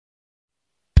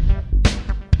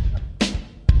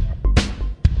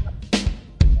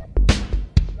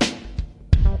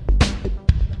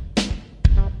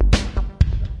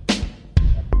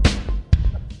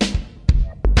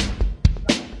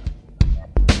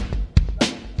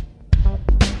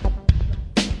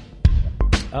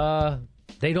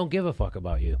They don't give a fuck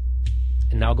about you.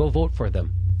 And now go vote for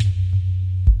them.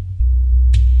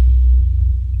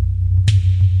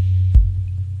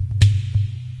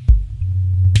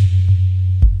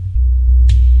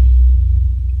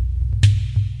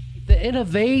 The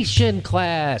innovation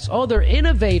class. Oh, they're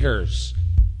innovators.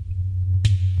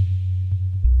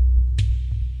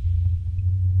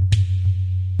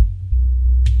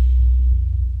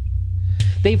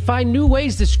 They find new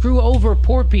ways to screw over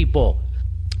poor people.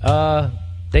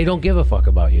 They don't give a fuck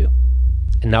about you.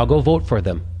 And now go vote for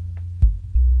them.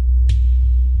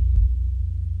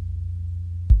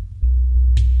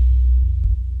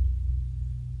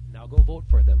 Now go vote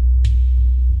for them.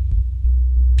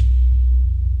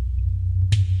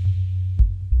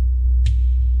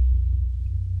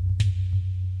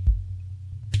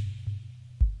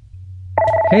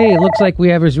 Hey, it looks like we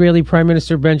have Israeli Prime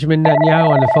Minister Benjamin Netanyahu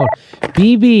on the phone.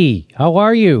 Bibi, how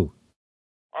are you?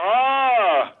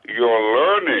 Ah, you're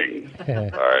learning.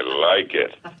 I like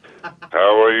it.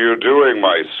 How are you doing,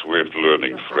 my swift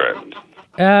learning friend?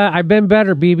 I've been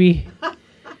better, Bibi.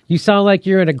 You sound like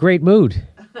you're in a great mood.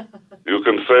 You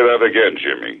can say that again,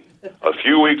 Jimmy. A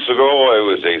few weeks ago, I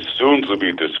was a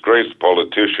soon-to-be disgraced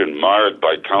politician marred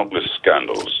by countless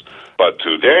scandals. But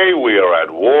today, we are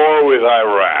at war with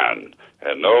Iran.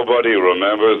 And nobody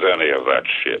remembers any of that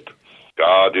shit.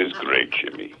 God is great,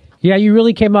 Jimmy. Yeah, you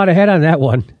really came out ahead on that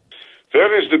one.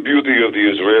 That is the beauty of the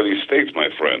Israeli state, my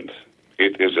friend.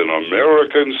 It is an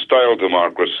American-style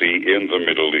democracy in the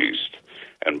Middle East.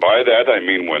 And by that, I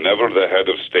mean whenever the head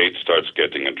of state starts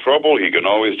getting in trouble, he can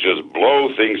always just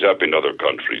blow things up in other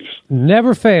countries.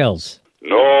 Never fails.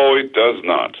 No, it does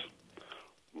not.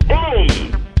 Boom!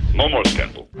 No more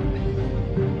scandal.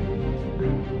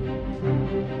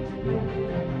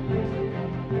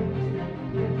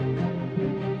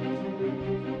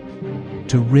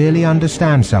 To really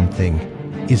understand something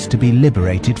is to be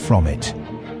liberated from it.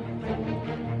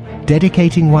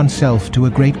 Dedicating oneself to a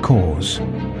great cause,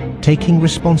 taking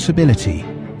responsibility,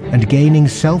 and gaining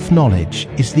self-knowledge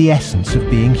is the essence of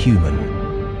being human.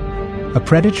 A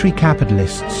predatory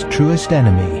capitalist's truest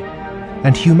enemy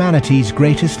and humanity's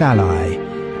greatest ally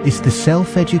is the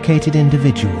self-educated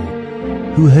individual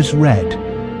who has read,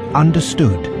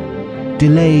 understood,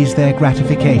 delays their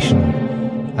gratification,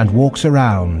 and walks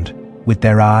around with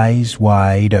their eyes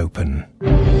wide open.